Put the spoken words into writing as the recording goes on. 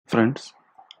Friends,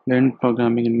 learn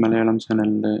programming in Malayalam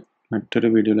ചാനലിൻ്റെ മറ്റൊരു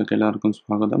വീഡിയോയിലേക്ക് എല്ലാവർക്കും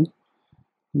സ്വാഗതം.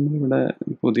 നമ്മളിവിടെ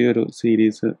പുതിയൊരു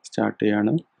സീരീസ് സ്റ്റാർട്ട്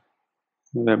ചെയ്യാണ്.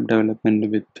 വെബ് ഡെവലപ്മെൻറ്റ്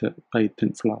വിത്ത് പൈത്തൺ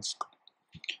ഫ്ലാസ്ക്.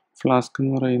 ഫ്ലാസ്ക്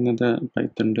എന്ന് പറയുന്നത്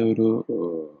പൈത്തണിൻ്റെ ഒരു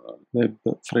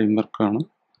വെബ് ഫ്രെയിംവർക്കാണ്.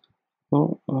 അപ്പോൾ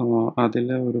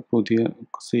അതിൽ ഒരു പുതിയ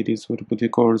സീരീസ്, ഒരു പുതിയ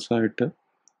കോഴ്സായിട്ട്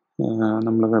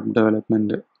നമ്മൾ വെബ്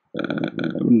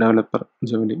ഡെവലപ്പർ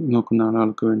ജോലി നോക്കുന്ന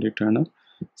ആളുകൾക്ക് വേണ്ടിയിട്ടാണ്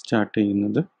സ്റ്റാർട്ട്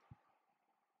ചെയ്യുന്നത്.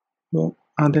 അപ്പോൾ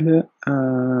അതിൽ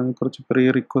കുറച്ച് പ്രീ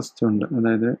റിക്വസ്റ്റ് ഉണ്ട്.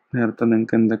 അതായത് നേരത്തെ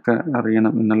നിങ്ങൾക്ക് എന്തൊക്കെ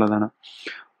അറിയണം എന്നുള്ളതാണ്.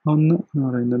 ഒന്ന് എന്ന്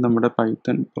പറയുന്നത് നമ്മുടെ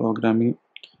പൈത്തൺ പ്രോഗ്രാമിംഗ്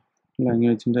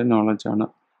ലാംഗ്വേജിൻ്റെ നോളജാണ്.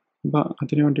 അപ്പോൾ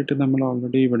അതിന് വേണ്ടിയിട്ട് നമ്മൾ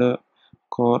ഓൾറെഡി ഇവിടെ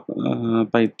കോർ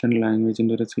പൈത്തൺ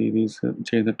ലാംഗ്വേജിൻ്റെ ഒരു സീരീസ്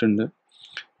ചെയ്തിട്ടുണ്ട്.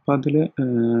 അപ്പോൾ അതിൽ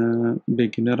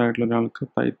ബിഗിനറായിട്ടുള്ള ഒരാൾക്ക്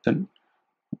പൈത്തൺ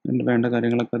വേണ്ട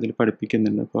കാര്യങ്ങളൊക്കെ അതിൽ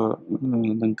പഠിപ്പിക്കുന്നുണ്ട്. അപ്പോൾ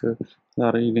നിങ്ങൾക്ക്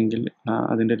അറിയില്ലെങ്കിൽ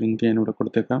അതിൻ്റെ ലിങ്ക് ഞാനിവിടെ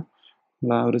കൊടുത്തേക്കാം.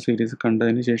 ആ ഒരു സീരീസ്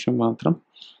കണ്ടതിന് ശേഷം മാത്രം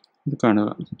ഇത് കാണുക.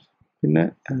 പിന്നെ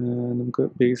നമുക്ക്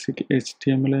ബേസിക്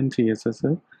HTML ആൻഡ് CSS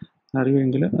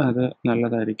അറിയുമെങ്കിൽ അത്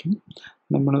നല്ലതായിരിക്കും.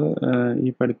 നമ്മൾ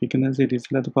ഈ പഠിപ്പിക്കുന്ന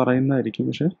സീരീസിൽ അത് പറയുന്നതായിരിക്കും.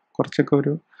 പക്ഷെ കുറച്ചൊക്കെ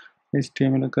ഒരു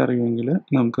HTML ഒക്കെ അറിയുമെങ്കിൽ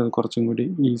നമുക്കത് കുറച്ചും കൂടി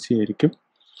ഈസി ആയിരിക്കും.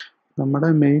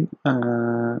 നമ്മുടെ മെയിൻ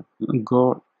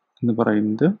ഗോൾ എന്ന്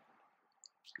പറയുന്നത്,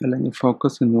 അല്ലെങ്കിൽ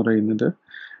ഫോക്കസ് എന്ന് പറയുന്നത്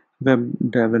വെബ്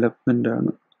ഡെവലപ്മെൻ്റ്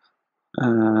ആണ്,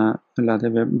 അല്ലാതെ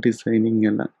വെബ് ഡിസൈനിങ്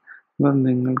അല്ല. അപ്പം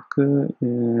നിങ്ങൾക്ക്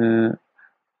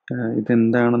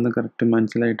ഇതെന്താണെന്ന് കറക്റ്റ്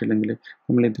മനസ്സിലായിട്ടില്ലെങ്കിൽ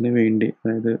നമ്മളിതിന് വേണ്ടി,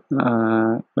 അതായത്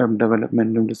വെബ്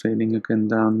ഡെവലപ്മെൻറ്റും ഡിസൈനിങ് ഒക്കെ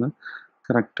എന്താണെന്ന്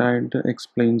കറക്റ്റായിട്ട്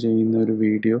എക്സ്പ്ലെയിൻ ചെയ്യുന്ന ഒരു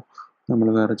വീഡിയോ നമ്മൾ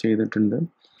വേറെ ചെയ്തിട്ടുണ്ട്.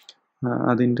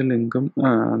 അതിൻ്റെ ലിങ്കും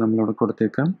നമ്മളിവിടെ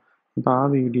കൊടുത്തേക്കാം. അപ്പോൾ ആ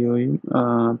വീഡിയോയും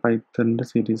പൈത്തണിൻ്റെ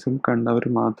സീരീസും കണ്ടവർ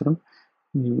മാത്രം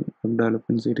ഈ വെബ്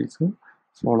ഡെവലപ്മെൻറ്റ് സീരീസ്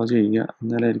ഫോളോ ചെയ്യുക.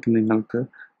 എന്നാലായിരിക്കും നിങ്ങൾക്ക്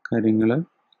കാര്യങ്ങൾ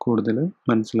കൂടുതൽ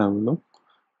മനസ്സിലാവുള്ളൂ.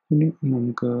 ഇനി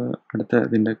നമുക്ക് അടുത്ത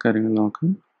ഇതിൻ്റെ കാര്യങ്ങൾ നോക്കാം.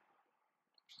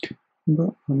 ഇപ്പോൾ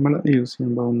നമ്മൾ യൂസ്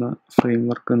ചെയ്യാൻ പോകുന്ന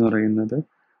ഫ്രെയിംവർക്ക് എന്ന് പറയുന്നത്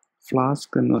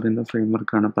ഫ്ലാസ്ക് എന്ന് പറയുന്ന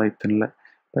ഫ്രെയിംവർക്കാണ് പൈത്തണിൽ.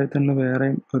 പൈത്തണിൽ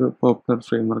വേറെയും ഒരു പോപ്പുലർ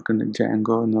ഫ്രെയിംവർക്ക് ഉണ്ട്,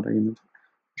 ജാങ്കോ എന്ന് പറയുന്നത്.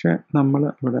 പക്ഷേ നമ്മൾ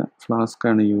ഇവിടെ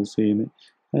ഫ്ലാസ്ക്കാണ് യൂസ് ചെയ്യുന്നത്.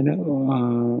 അതിന്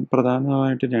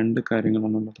പ്രധാനമായിട്ട് രണ്ട്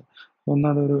കാര്യങ്ങളാണുള്ളത്. ഒന്ന്,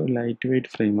 അതൊരു ലൈറ്റ്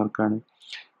വെയ്റ്റ് ഫ്രെയിംവർക്കാണ്.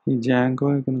 ഈ ജാങ്കോ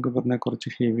ഒക്കെ എന്നൊക്കെ പറഞ്ഞാൽ കുറച്ച്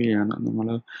ഹെവിയാണ്. നമ്മൾ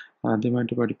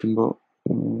ആദ്യമായിട്ട് പഠിക്കുമ്പോൾ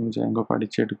ജാങ്കോ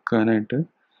പഠിച്ചെടുക്കാനായിട്ട്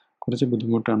കുറച്ച്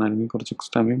ബുദ്ധിമുട്ടാണ്, അല്ലെങ്കിൽ കുറച്ച്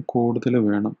സമയം കൂടുതൽ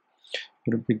വേണം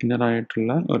ഒരു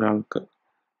ബിഗിനറായിട്ടുള്ള ഒരാൾക്ക്.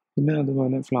 പിന്നെ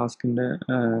അതുപോലെ ഫ്ലാസ്കിൻ്റെ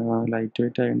ലൈറ്റ്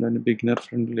വെയ്റ്റ് ആയതുകൊണ്ട് തന്നെ ബിഗിനർ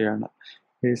ഫ്രണ്ട്ലിയാണ്.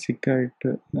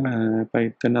 ബേസിക്കായിട്ട്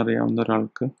പൈത്തൺ അറിയാവുന്ന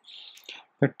ഒരാൾക്ക്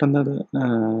പെട്ടെന്നത്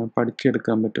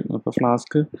പഠിച്ചെടുക്കാൻ പറ്റും. അപ്പോൾ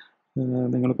ഫ്ലാസ്ക്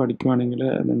നിങ്ങൾ പഠിക്കുവാണെങ്കിൽ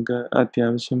നിങ്ങൾക്ക്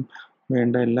അത്യാവശ്യം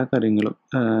വേണ്ട എല്ലാ കാര്യങ്ങളും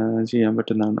ചെയ്യാൻ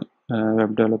പറ്റുന്നതാണ്.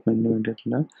 വെബ് ഡെവലപ്മെൻറ്റിന്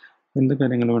വേണ്ടിയിട്ടുള്ള എന്ത്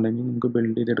കാര്യങ്ങൾ വേണമെങ്കിലും നമുക്ക്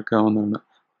ബിൽഡ് ചെയ്തെടുക്കാവുന്നതാണ്.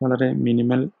 വളരെ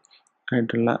മിനിമൽ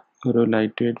ആയിട്ടുള്ള ഒരു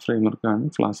ലൈറ്റ് വെയ്റ്റ് ഫ്രെയിംവർക്കാണ്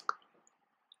ഫ്ലാസ്ക്.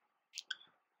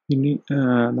 ഇനി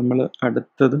നമ്മൾ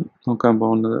അടുത്തത് നോക്കാൻ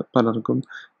പോകുന്നത്, പലർക്കും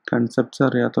കൺസെപ്റ്റ്സ്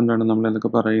അറിയാത്തതുകൊണ്ടാണ്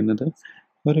നമ്മളിതൊക്കെ പറയുന്നത്.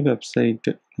 ഒരു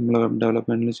വെബ്സൈറ്റ് നമ്മൾ വെബ്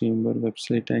ഡെവലപ്മെൻറ്റിൽ ചെയ്യുമ്പോൾ ഒരു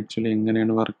വെബ്സൈറ്റ് ആക്ച്വലി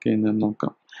എങ്ങനെയാണ് വർക്ക് ചെയ്യുന്നതെന്ന്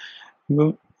നോക്കാം. ഇപ്പോൾ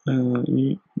ഈ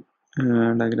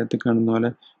ഡയഗ്രത്തിൽ കാണുന്ന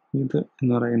പോലെ ഇത്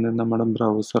എന്ന് പറയുന്നത് നമ്മുടെ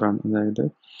ബ്രൗസറാണ്. അതായത്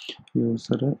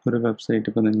യൂസർ ഒരു വെബ്സൈറ്റ്,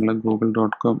 ഇപ്പോൾ നിങ്ങൾ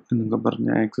google.com എന്നൊക്കെ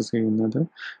പറഞ്ഞ് ആക്സസ് ചെയ്യുന്നത്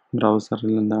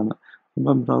ബ്രൗസറിൽ നിന്നാണ്.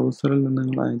 അപ്പോൾ ബ്രൗസറിൽ നിന്ന്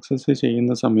നിങ്ങൾ ആക്സസ്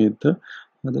ചെയ്യുന്ന സമയത്ത്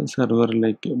അത്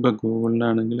സെർവറിലേക്ക്, ഇപ്പോൾ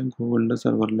ഗൂഗിളിലാണെങ്കിലും ഗൂഗിളിൻ്റെ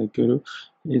സെർവറിലേക്ക് ഒരു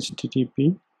HTTP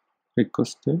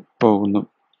റിക്വസ്റ്റ് പോകുന്നു.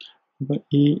 അപ്പോൾ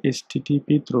ഈ HTTP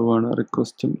ത്രൂ ആണ്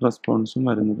റിക്വസ്റ്റും റെസ്പോൺസും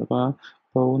വരുന്നത്. അപ്പോൾ ആ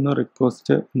പോകുന്ന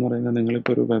റിക്വസ്റ്റ് എന്ന് പറയുന്നത്,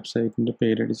 നിങ്ങളിപ്പോൾ ഒരു വെബ്സൈറ്റിൻ്റെ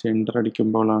പേരടിച്ച് എൻ്റർ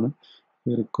അടിക്കുമ്പോഴാണ്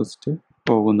ഈ റിക്വസ്റ്റ്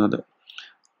പോകുന്നത്.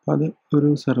 അത് ഒരു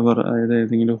സെർവർ, അതായത്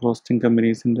ഏതെങ്കിലും ഹോസ്റ്റിംഗ്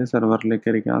കമ്പനീസിൻ്റെ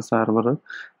സെർവറിലേക്കായിരിക്കും. ആ സെർവർ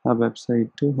ആ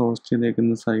വെബ്സൈറ്റ് ഹോസ്റ്റ്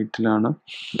ചെയ്തേക്കുന്ന സൈറ്റിലാണ്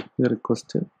ഈ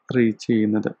റിക്വസ്റ്റ് റീച്ച്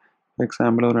ചെയ്യുന്നത്.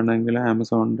 എക്സാമ്പിൾ പറയണമെങ്കിൽ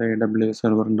ആമസോണിൻ്റെ AWS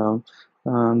സെർവർ ഉണ്ടാവും,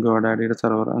 ഗോഡാഡിയുടെ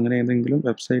സെർവർ, അങ്ങനെ ഏതെങ്കിലും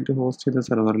വെബ്സൈറ്റ് ഹോസ്റ്റ് ചെയ്ത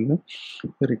സെർവറിൽ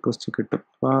റിക്വസ്റ്റ് കിട്ടും.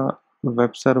 അപ്പോൾ ആ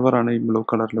വെബ് സെർവറാണ് ഈ ബ്ലൂ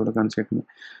കളറിലൂടെ കാണിച്ചേക്കുന്നത്.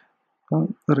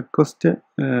 അപ്പോൾ റിക്വസ്റ്റ്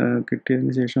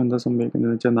കിട്ടിയതിന് ശേഷം എന്താ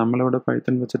സംഭവിക്കുന്നതെന്ന് വെച്ചാൽ, നമ്മളിവിടെ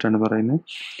പൈത്തൺ വെച്ചിട്ടാണ് പറയുന്നത്.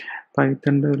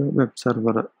 പൈത്തണിൻ്റെ ഒരു വെബ്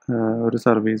സെർവർ, ഒരു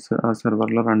സർവീസ് ആ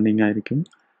സെർവറിൽ റണ്ണിങ് ആയിരിക്കും.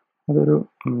 അതൊരു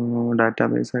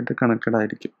ഡാറ്റാബേസായിട്ട് കണക്റ്റഡ്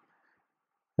ആയിരിക്കും.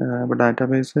 അപ്പോൾ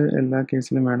ഡാറ്റാബേസ് എല്ലാ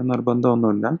കേസിലും വേണം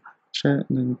നിർബന്ധമൊന്നുമില്ല. പക്ഷേ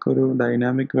നിങ്ങൾക്കൊരു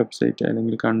ഡൈനാമിക് വെബ്സൈറ്റ്,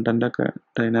 അല്ലെങ്കിൽ കണ്ടൻറ്റൊക്കെ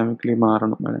ഡൈനാമിക്കലി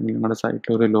മാറണം, അല്ലെങ്കിൽ നിങ്ങളുടെ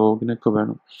സൈറ്റിൽ ഒരു ലോഗിനൊക്കെ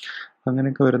വേണം,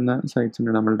 അങ്ങനെയൊക്കെ വരുന്ന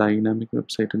സൈറ്റ്സിനാണ് നമ്മൾ ഡൈനാമിക്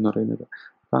വെബ്സൈറ്റ് എന്ന് പറയുന്നത്.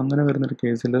 അപ്പോൾ അങ്ങനെ വരുന്നൊരു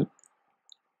കേസിൽ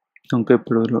നമുക്ക്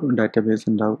എപ്പോഴും ഒരു ഡാറ്റാബേസ്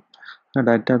ഉണ്ടാവും. ആ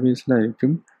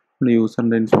ഡാറ്റാബേസിലായിരിക്കും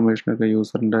യൂസറിൻ്റെ ഇൻഫർമേഷനൊക്കെ,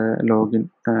 യൂസറിൻ്റെ ലോഗിൻ,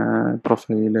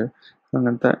 പ്രൊഫൈല്,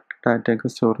 അങ്ങനത്തെ ഡാറ്റയൊക്കെ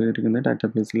സ്റ്റോർ ചെയ്തിരിക്കുന്നത്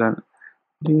ഡാറ്റാബേസിലാണ്.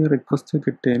 ഈ റിക്വസ്റ്റ്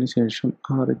കിട്ടിയതിന് ശേഷം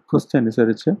ആ റിക്വസ്റ്റ്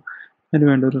അനുസരിച്ച് അതിന്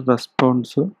വേണ്ട ഒരു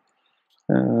റെസ്പോൺസ്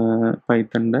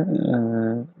പൈത്തണിൻ്റെ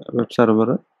വെബ് സെർവർ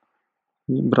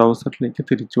ഈ ബ്രൗസറിലേക്ക്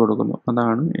തിരിച്ചു കൊടുക്കുന്നു.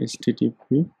 അതാണ്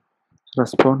HTTP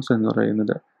റെസ്പോൺസ് എന്ന്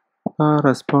പറയുന്നത്. ആ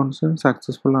റെസ്പോൺസ്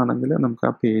സക്സസ്ഫുൾ ആണെങ്കിൽ നമുക്ക്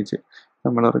ആ പേജ്,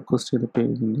 നമ്മൾ റിക്വസ്റ്റ് ചെയ്ത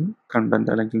പേജിൻ്റെ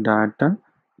കണ്ടൻറ്റ് അല്ലെങ്കിൽ ഡാറ്റ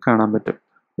കാണാൻ പറ്റും.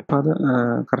 ഇപ്പോൾ അത്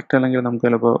കറക്റ്റ് അല്ലെങ്കിൽ നമുക്ക്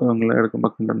ചിലപ്പോൾ നിങ്ങൾ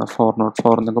എടുക്കുമ്പോൾ കണ്ടുണ്ടാവും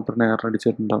 404 എന്നൊക്കെ പറഞ്ഞ എറർ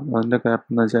അടിച്ചിട്ടുണ്ടാവും. അതിൻ്റെ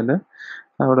കാരണം എന്ന് വെച്ചാൽ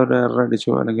അവിടെ ഒരു എറർ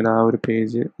അടിച്ചു അല്ലെങ്കിൽ ആ ഒരു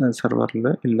പേജ് സെർവറിൽ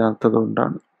ഇല്ലാത്തത്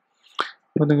കൊണ്ടാണ്.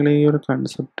 അപ്പോൾ നിങ്ങൾ ഈ ഒരു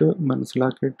കൺസെപ്റ്റ്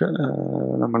മനസ്സിലാക്കിയിട്ട്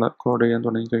നമ്മൾ കോഡ് ചെയ്യാൻ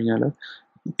തുടങ്ങിക്കഴിഞ്ഞാൽ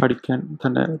പഠിക്കാൻ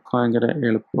തന്നെ ഭയങ്കര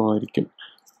എളുപ്പമായിരിക്കും.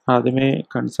 ആദ്യമേ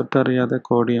കൺസെപ്റ്റ് അറിയാതെ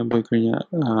കോഡ് ചെയ്യാൻ പോയി കഴിഞ്ഞാൽ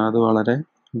അത് വളരെ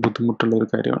ബുദ്ധിമുട്ടുള്ളൊരു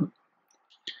കാര്യമാണ്.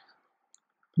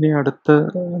 ഇനി അടുത്ത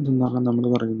ഇതെന്ന് പറഞ്ഞാൽ നമ്മൾ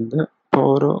പറയുന്നത് ഇപ്പോൾ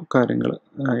ഓരോ കാര്യങ്ങൾ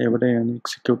എവിടെയാണ്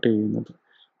എക്സിക്യൂട്ട് ചെയ്യുന്നത്.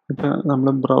 ഇപ്പോൾ നമ്മൾ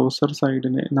ബ്രൗസർ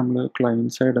സൈഡിനെ നമ്മൾ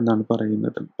ക്ലയൻറ്റ് സൈഡ് എന്നാണ്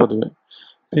പറയുന്നത് പൊതുവെ.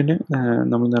 പിന്നെ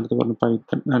നമ്മൾ നേരത്തെ പറഞ്ഞ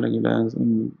പൈത്തൺ അല്ലെങ്കിൽ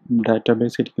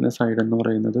ഡാറ്റാബേസ് ഇരിക്കുന്ന സൈഡ് എന്ന്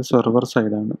പറയുന്നത് സെർവർ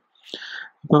സൈഡാണ്.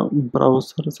 അപ്പോൾ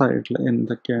ബ്രൗസർ സൈഡിൽ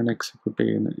എന്തൊക്കെയാണ് എക്സിക്യൂട്ട്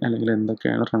ചെയ്യുന്നത് അല്ലെങ്കിൽ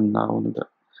എന്തൊക്കെയാണ് റൺ ആവുന്നത്.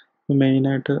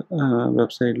 മെയിനായിട്ട്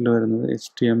വെബ്സൈറ്റിൽ വരുന്നത്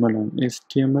HTML ആണ്.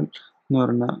 HTML എന്ന്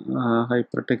പറഞ്ഞാൽ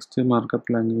ഹൈപ്പർ ടെക്സ്റ്റ്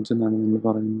മാർക്കപ്പ് ലാംഗ്വേജ് എന്നാണ് നമ്മൾ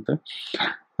പറയുന്നത്.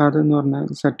 അതെന്ന് പറഞ്ഞാൽ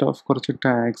സെറ്റ് ഓഫ് കുറച്ച്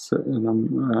ടാഗ്സ്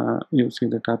യൂസ്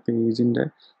ചെയ്തിട്ട് ആ പേജിൻ്റെ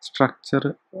സ്ട്രക്ചർ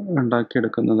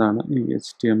ഉണ്ടാക്കിയെടുക്കുന്നതാണ് ഈ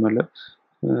HTML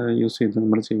യൂസ് ചെയ്ത്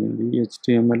നമ്മൾ ചെയ്യുന്നത്. ഈ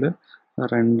HTML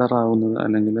റെൻഡർ ആവുന്നത്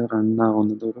അല്ലെങ്കിൽ റൺ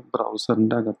ആവുന്നത് ഒരു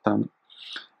ബ്രൗസറിൻ്റെ അകത്താണ്.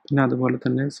 പിന്നെ അതുപോലെ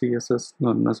തന്നെ CSS എന്ന്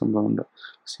പറഞ്ഞ സംഭവമുണ്ട്.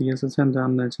 CSS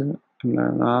എന്താണെന്ന് വെച്ചാൽ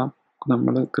ആ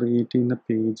നമ്മൾ ക്രിയേറ്റ് ചെയ്യുന്ന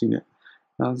പേജിന്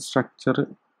ആ സ്ട്രക്ചർ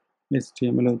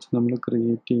HTML വെച്ച് നമ്മൾ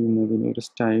ക്രിയേറ്റ് ചെയ്യുന്നതിന് ഒരു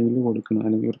സ്റ്റൈൽ കൊടുക്കണം,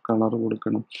 അല്ലെങ്കിൽ ഒരു കളർ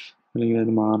കൊടുക്കണം, അല്ലെങ്കിൽ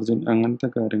ഒരു മാർജിൻ, അങ്ങനത്തെ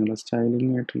കാര്യങ്ങൾ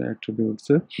സ്റ്റൈലിംഗ് ആയിട്ടുള്ള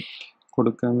ആട്രിബ്യൂട്ട്സ്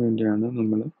കൊടുക്കാൻ വേണ്ടിയാണ്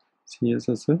നമ്മൾ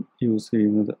CSS യൂസ്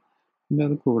ചെയ്യുന്നത്. പിന്നെ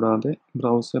അത് കൂടാതെ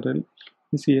ബ്രൗസറിൽ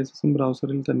ഈ CSS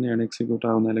ബ്രൗസറിൽ തന്നെയാണ് എക്സിക്യൂട്ട്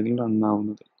ആവുന്നത് അല്ലെങ്കിൽ റൺ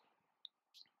ആവുന്നത്.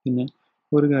 പിന്നെ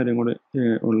ഒരു കാര്യം കൂടി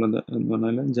ഉള്ളത് എന്ന്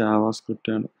പറഞ്ഞാൽ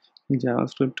ജാവാസ്ക്രിപ്റ്റ് ആണ്. ഈ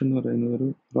ജാവാസ്ക്രിപ്റ്റ് എന്ന് പറയുന്നത് ഒരു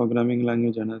പ്രോഗ്രാമിംഗ്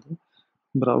ലാംഗ്വേജ് ആണ്. അത്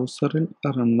ബ്രൗസറിൽ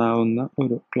റൺ ആവുന്ന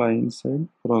ഒരു ക്ലയൻറ്റ് സൈഡ്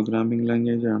പ്രോഗ്രാമിംഗ്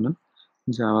ലാംഗ്വേജ് ആണ്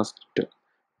ജാവാസ്ക്രിപ്റ്റ്.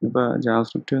 ഇപ്പോൾ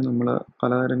ജാവാസ്ക്രിപ്റ്റ് നമ്മൾ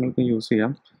പല കാര്യങ്ങൾക്കും യൂസ്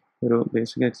ചെയ്യാം. ഒരു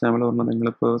ബേസിക് എക്സാമ്പിൾ പറഞ്ഞാൽ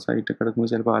നിങ്ങളിപ്പോൾ സൈറ്റിൽ കിടക്കുമ്പോൾ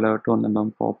ചിലപ്പോൾ അലേർട്ട്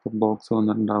വന്നിട്ടുണ്ടാകും, പോപ്പ് ബോക്സ്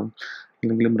വന്നിട്ടുണ്ടാകും,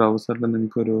 അല്ലെങ്കിൽ ബ്രൗസറിൽ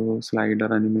നിങ്ങൾക്കൊരു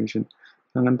സ്ലൈഡർ അനിമേഷൻ,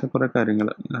 അങ്ങനത്തെ കുറേ കാര്യങ്ങൾ,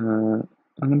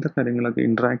 അങ്ങനത്തെ കാര്യങ്ങളൊക്കെ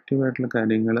ഇൻട്രാക്റ്റീവ് ആയിട്ടുള്ള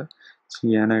കാര്യങ്ങൾ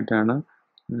ചെയ്യാനായിട്ടാണ്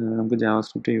നമുക്ക്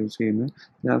ജാവാസ്ക്രിപ്റ്റ് യൂസ് ചെയ്യുന്നത്.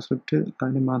 ജാവാസ്ക്രിപ്റ്റ്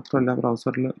അതിന് മാത്രമല്ല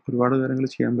ബ്രൗസറിൽ ഒരുപാട് കാര്യങ്ങൾ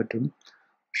ചെയ്യാൻ പറ്റും.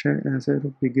 പക്ഷേ ആസ് എ ഒരു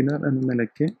ബിഗിനർ എന്ന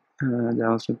നിലയ്ക്ക്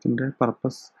ജാവാസ്ക്രിപ്റ്റിൻ്റെ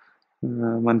പർപ്പസ്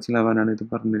മനസ്സിലാവാനാണ് ഇത്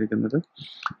പറഞ്ഞിരിക്കുന്നത്.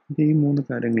 അപ്പോൾ ഈ 3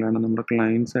 കാര്യങ്ങളാണ് നമ്മുടെ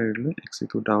ക്ലയൻറ്റ് സൈഡിൽ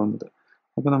എക്സിക്യൂട്ട് ആവുന്നത്.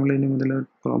 അപ്പോൾ നമ്മൾ ഇനി മുതൽ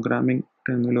പ്രോഗ്രാമിംഗ്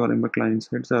ടൈമിൽ പറയുമ്പോൾ ക്ലയൻറ്റ്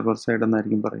സൈഡ്, സെർവർ സൈഡ്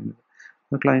എന്നായിരിക്കും പറയുന്നത്.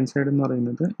 അപ്പോൾ ക്ലയൻറ്റ് സൈഡ് എന്ന്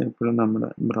പറയുന്നത് എപ്പോഴും നമ്മുടെ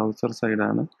ബ്രൗസർ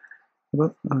സൈഡാണ്. അപ്പോൾ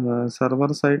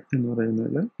സെർവർ സൈഡ് എന്ന്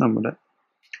പറയുന്നത് നമ്മുടെ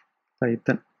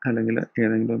പൈത്തൺ അല്ലെങ്കിൽ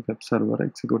ഏതെങ്കിലും വെബ് സെർവർ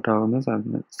എക്സിക്യൂട്ട് ആവുന്ന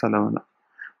സ്ഥലമാണ്.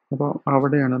 അപ്പോൾ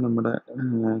അവിടെയാണ് നമ്മുടെ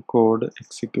കോഡ്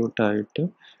എക്സിക്യൂട്ടായിട്ട്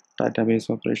ഡാറ്റാബേസ്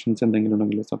ഓപ്പറേഷൻസ് എന്തെങ്കിലും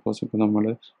ഉണ്ടെങ്കിൽ, സപ്പോസ് ഇപ്പോൾ നമ്മൾ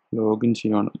ലോഗിൻ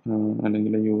ചെയ്യുകയാണ്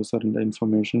അല്ലെങ്കിൽ യൂസറിൻ്റെ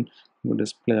ഇൻഫർമേഷൻ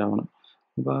ഡിസ്പ്ലേ ആവണം.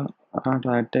 അപ്പോൾ ആ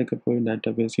ഡാറ്റയൊക്കെ പോയി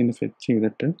ഡാറ്റാബേസിൽ നിന്ന് ഫെച്ച്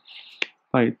ചെയ്തിട്ട്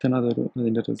പൈത്തൺ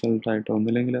അതിൻ്റെ റിസൾട്ടായിട്ടോ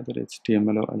ഒന്നില്ലെങ്കിൽ അതൊരു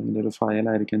HTML അല്ലെങ്കിൽ ഒരു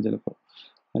ഫയലായിരിക്കാം ചിലപ്പോൾ,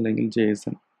 അല്ലെങ്കിൽ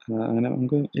JSON, അങ്ങനെ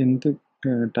നമുക്ക് എന്ത്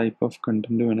ടൈപ്പ് ഓഫ്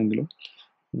കണ്ടൻറ്റ് വേണമെങ്കിലും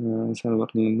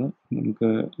സെർവറിൽ നിന്ന് നമുക്ക്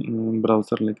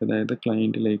ബ്രൗസറിലേക്ക്, അതായത്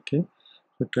ക്ലയൻറ്റിലേക്ക്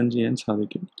റിട്ടേൺ ചെയ്യാൻ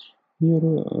സാധിക്കും. ഈ ഒരു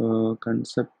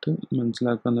കൺസെപ്റ്റ്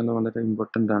മനസ്സിലാക്കുക എന്നുള്ളത് വളരെ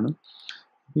ഇമ്പോർട്ടൻ്റ് ആണ്.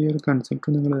 ഈ ഒരു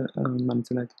കൺസെപ്റ്റ് നിങ്ങൾ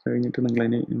മനസ്സിലാക്കി കഴിഞ്ഞിട്ട്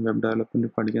നിങ്ങളതിന് വെബ് ഡെവലപ്മെൻറ്റ്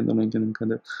പഠിക്കാൻ തുടങ്ങിയാൽ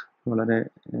നിങ്ങൾക്കത് വളരെ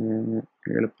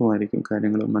എളുപ്പമായിരിക്കും,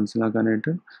 കാര്യങ്ങൾ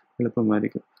മനസ്സിലാക്കാനായിട്ട്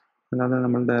എളുപ്പമായിരിക്കും. അല്ലാതെ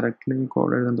നമ്മൾ ഡയറക്റ്റ്ലി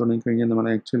കോഡ് എഴുതാൻ തുടങ്ങിക്കഴിഞ്ഞാൽ നമ്മൾ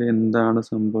ആക്ച്വലി എന്താണ്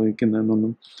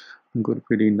സംഭവിക്കുന്നതെന്നൊന്നും നമുക്കൊരു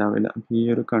പിടി ഉണ്ടാവില്ല. ഈ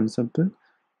ഒരു കൺസെപ്റ്റ്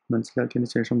മനസ്സിലാക്കിയതിന്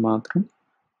ശേഷം മാത്രം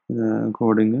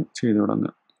കോഡിങ് ചെയ്തു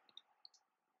തുടങ്ങുക.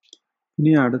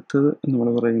 ഇനി അടുത്തത് നമ്മൾ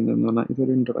പറയുന്നതെന്ന് പറഞ്ഞാൽ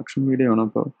ഇതൊരു ഇൻട്രൊഡക്ഷൻ വീഡിയോ ആണ്.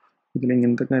 അപ്പോൾ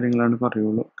ഇതിലിങ്ങനത്തെ കാര്യങ്ങളാണ്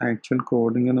പറയുള്ളൂ. ആക്ച്വൽ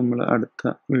കോഡിങ് നമ്മൾ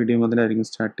അടുത്ത വീഡിയോ മുതലായിരിക്കും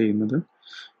സ്റ്റാർട്ട് ചെയ്യുന്നത്.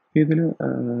 ഇതിൽ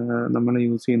നമ്മൾ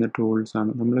യൂസ് ചെയ്യുന്ന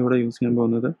ടൂൾസാണ്. നമ്മളിവിടെ യൂസ് ചെയ്യാൻ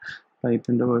പോകുന്നത്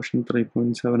പൈത്തൻ്റെ വേർഷൻ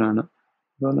 3.7 ആണ്.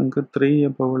 അപ്പോൾ നിങ്ങൾക്ക് 3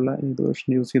 എബോവ് ഉള്ള ഏത് വേർഷൻ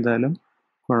യൂസ് ചെയ്താലും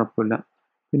കുഴപ്പമില്ല.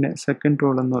 പിന്നെ സെക്കൻഡ്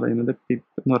ടൂൾ എന്ന് പറയുന്നത്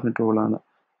പിപ്പ് എന്ന് പറഞ്ഞ ടൂളാണ്.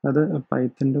 അത്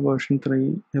പൈത്തൻ്റെ വേർഷൻ 3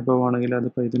 എബോവ് ആണെങ്കിൽ അത്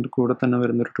പൈത്തൻ്റെ കൂടെ തന്നെ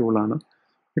വരുന്നൊരു ടൂളാണ്.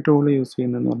 ഈ ടൂൾ യൂസ്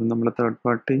ചെയ്യുന്നതെന്ന് പറഞ്ഞാൽ നമ്മൾ തേർഡ്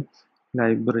പാർട്ടി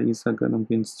ലൈബ്രറീസൊക്കെ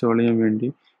നമുക്ക് ഇൻസ്റ്റാൾ ചെയ്യാൻ വേണ്ടി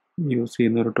യൂസ്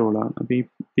ചെയ്യുന്ന ഒരു ടൂളാണ്. അപ്പോൾ ഈ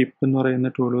പിപ്പ് എന്ന് പറയുന്ന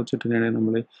ടൂൾ വെച്ചിട്ട് തന്നെയാണ്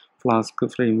നമ്മൾ ഫ്ലാസ്ക്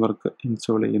ഫ്രെയിം വർക്ക്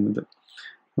ഇൻസ്റ്റാൾ ചെയ്യുന്നത്.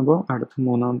 അപ്പോൾ അടുത്ത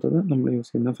മൂന്നാമത്തത് നമ്മൾ യൂസ്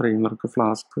ചെയ്യുന്ന ഫ്രെയിം വർക്ക്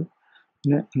ഫ്ലാസ്ക്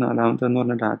പിന്നെ നാലാമത്തെന്ന്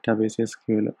പറഞ്ഞാൽ ഡാറ്റാബേസ്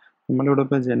SQL. നമ്മളിവിടെ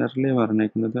ഇപ്പോൾ ജനറലി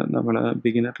പറഞ്ഞേക്കുന്നത് നമ്മൾ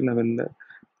ബിഗിനർ ലെവലിൽ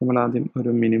നമ്മളാദ്യം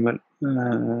ഒരു മിനിമൽ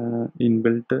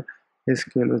ഇൻബിൽട്ട്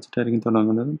SQL വെച്ചിട്ടായിരിക്കും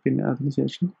തുടങ്ങുന്നത്. പിന്നെ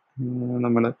അതിനുശേഷം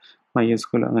നമ്മൾ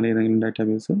MySQL അങ്ങനെ ഏതെങ്കിലും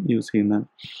ഡാറ്റാബേസ് യൂസ് ചെയ്യുന്നതാണ്.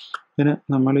 പിന്നെ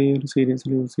നമ്മൾ ഈ ഒരു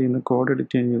സീരീസിൽ യൂസ് ചെയ്യുന്ന കോഡ്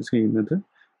എഡിറ്റ് ചെയ്യാൻ യൂസ് ചെയ്യുന്നത്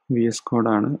VS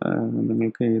കോഡാണ്.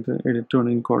 നിങ്ങൾക്ക് ഏത് എഡിറ്റ്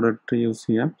വേണമെങ്കിൽ കോഡ് എഡിറ്റർ യൂസ്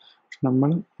ചെയ്യാം. പക്ഷെ നമ്മൾ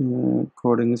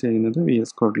കോഡിങ് ചെയ്യുന്നത്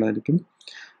VS കോഡിലായിരിക്കും.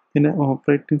 പിന്നെ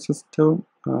ഓപ്പറേറ്റിംഗ് സിസ്റ്റവും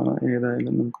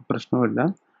ഏതായാലും നമുക്ക് പ്രശ്നമില്ല.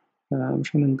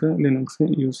 പക്ഷെ നിങ്ങൾക്ക് ലിനക്സ്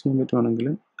യൂസ് ചെയ്യാൻ പറ്റുവാണെങ്കിൽ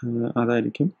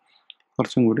അതായിരിക്കും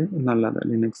കുറച്ചും കൂടി നല്ലത്.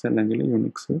 ലിനക്സ് അല്ലെങ്കിൽ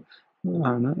യുണിക്സ്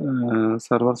ആണ്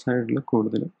സെർവർ സൈഡിൽ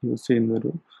കൂടുതൽ യൂസ്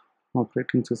ചെയ്യുന്നൊരു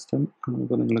ഓപ്പറേറ്റിംഗ് സിസ്റ്റം.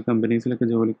 ഇപ്പോൾ നിങ്ങൾ കമ്പനീസിലൊക്കെ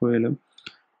ജോലിക്ക് പോയാലും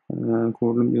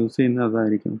കൂടുതലും യൂസ് ചെയ്യുന്നത്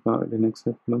അതായിരിക്കും. അപ്പോൾ ലിനക്സ്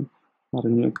എപ്പോഴും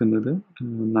അറിഞ്ഞു വെക്കുന്നത്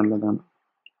നല്ലതാണ്.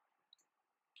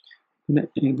 പിന്നെ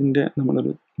ഇതിൻ്റെ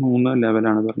നമ്മളൊരു 3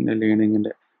 ലെവലാണ് പറഞ്ഞത്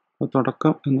ലേണിങ്ങിൻ്റെ. അപ്പോൾ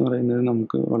തുടക്കം എന്ന് പറയുന്നത്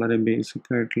നമുക്ക് വളരെ ബേസിക്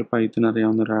ആയിട്ടുള്ള പൈത്തൺ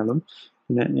അറിയാവുന്ന ഒരാളും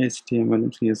പിന്നെ HTML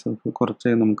CSS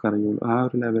കുറച്ചേ നമുക്കറിയുള്ളൂ. ആ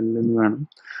ഒരു ലെവലിൽ നിന്ന് വേണം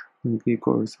നമുക്ക് ഈ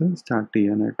കോഴ്സ് സ്റ്റാർട്ട്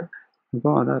ചെയ്യാനായിട്ട്.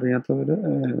 അപ്പോൾ അതറിയാത്തവർ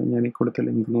ഞാൻ ഈ കൊടുത്ത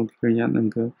ലിങ്ക് നോക്കിക്കഴിഞ്ഞാൽ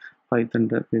നിങ്ങൾക്ക്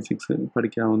പൈത്തണിൻ്റെ ബേസിക്സ്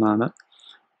പഠിക്കാവുന്നതാണ്.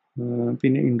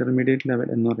 പിന്നെ ഇൻ്റർമീഡിയറ്റ് ലെവൽ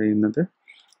എന്ന് പറയുന്നത്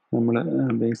നമ്മൾ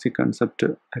ബേസിക് കൺസെപ്റ്റ്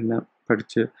എല്ലാം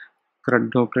പഠിച്ച്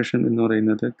CRUD ഓപ്പറേഷൻ എന്ന്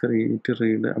പറയുന്നത് ക്രിയേറ്റ്,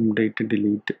 റീഡ്, അപ്ഡേറ്റ്,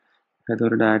 ഡിലീറ്റ്. അതായത്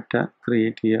ഒരു ഡാറ്റ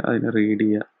ക്രിയേറ്റ് ചെയ്യുക, അതിനെ റീഡ്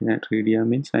ചെയ്യുക. പിന്നെ റീഡ് ചെയ്യുക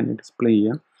മീൻസ് അതിനെ ഡിസ്പ്ലേ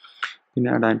ചെയ്യുക. പിന്നെ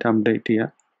ആ ഡാറ്റ അപ്ഡേറ്റ് ചെയ്യുക,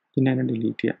 പിന്നെ അതിനെ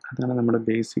ഡിലീറ്റ് ചെയ്യുക. അതാണ് നമ്മുടെ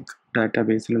ബേസിക്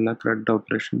ഡാറ്റാബേസിലുള്ള CRUD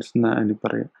ഓപ്പറേഷൻസ് എന്ന് അതിന്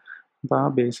പറയാം. അപ്പോൾ ആ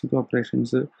ബേസിക്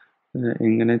ഓപ്പറേഷൻസ്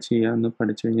എങ്ങനെ ചെയ്യാമെന്ന്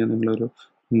പഠിച്ചു കഴിഞ്ഞാൽ നിങ്ങളൊരു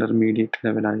ഇൻ്റർമീഡിയറ്റ്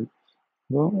ലെവലായി.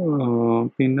 അപ്പോൾ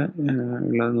പിന്നെ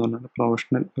ഉള്ളതെന്ന് പറഞ്ഞാൽ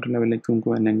പ്രൊഫഷണൽ ഒരു ലെവലിലേക്ക്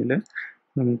നമുക്ക് വരണമെങ്കിൽ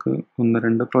നമുക്ക്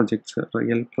 1-2 പ്രൊജക്ട്സ്,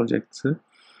 റിയൽ പ്രൊജക്ട്സ്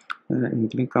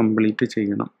എങ്കിലും കംപ്ലീറ്റ്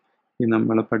ചെയ്യണം ഈ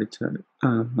നമ്മൾ പഠിച്ച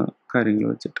കാര്യങ്ങൾ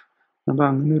വെച്ചിട്ട്. അപ്പോൾ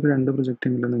അങ്ങനെ ഒരു 2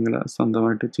 പ്രൊജക്റ്റെങ്കിലും നിങ്ങൾ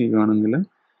സ്വന്തമായിട്ട് ചെയ്യുകയാണെങ്കിൽ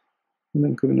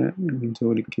നിങ്ങൾക്ക് പിന്നെ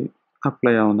ജോലിക്ക്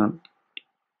അപ്ലൈ ആവുന്നതാണ്.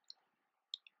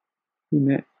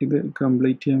 പിന്നെ ഇത്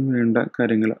കംപ്ലീറ്റ് ചെയ്യാൻ വേണ്ട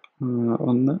കാര്യങ്ങൾ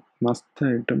ഒന്ന്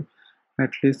മസ്റ്റായിട്ടും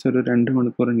അറ്റ്ലീസ്റ്റ് ഒരു 2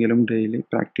 മണിക്കൂറെങ്കിലും ഡെയിലി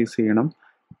പ്രാക്ടീസ് ചെയ്യണം.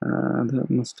 അത്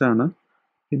മസ്റ്റാണ്.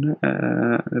 പിന്നെ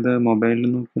ഇത് മൊബൈലിൽ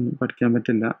നോക്കി പഠിക്കാൻ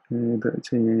പറ്റില്ല.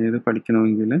 ഇത്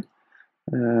പഠിക്കണമെങ്കിൽ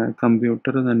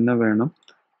കമ്പ്യൂട്ടർ തന്നെ വേണം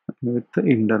വിത്ത്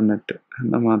ഇൻ്റർനെറ്റ്.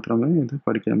 എന്നാൽ മാത്രമേ ഇത്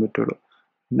പഠിക്കാൻ പറ്റുള്ളൂ.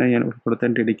 പിന്നെ ഞാൻ ഉൾപ്പെടുത്ത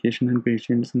ഡെഡിക്കേഷൻ ആൻഡ്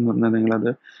പേഷ്യൻസ് എന്ന് പറഞ്ഞാൽ നിങ്ങളത്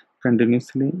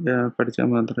കണ്ടിന്യൂസ്ലി പഠിച്ചാൽ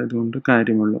മാത്രമേ ഇതുകൊണ്ട്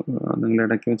കാര്യമുള്ളൂ. നിങ്ങൾ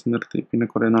ഇടയ്ക്ക് വെച്ച് നിർത്തി പിന്നെ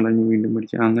കുറേ നാൾ കഴിഞ്ഞ് വീണ്ടും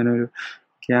പഠിക്കുക, അങ്ങനെ ഒരു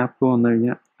ഗ്യാപ്പ് വന്നു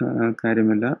കഴിഞ്ഞാൽ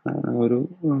കാര്യമില്ല. ഒരു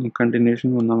കണ്ടിന്യൂഷൻ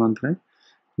വന്നാൽ മാത്രമേ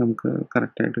നമുക്ക്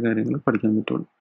കറക്റ്റായിട്ട് കാര്യങ്ങൾ പഠിക്കാൻ പറ്റുള്ളൂ.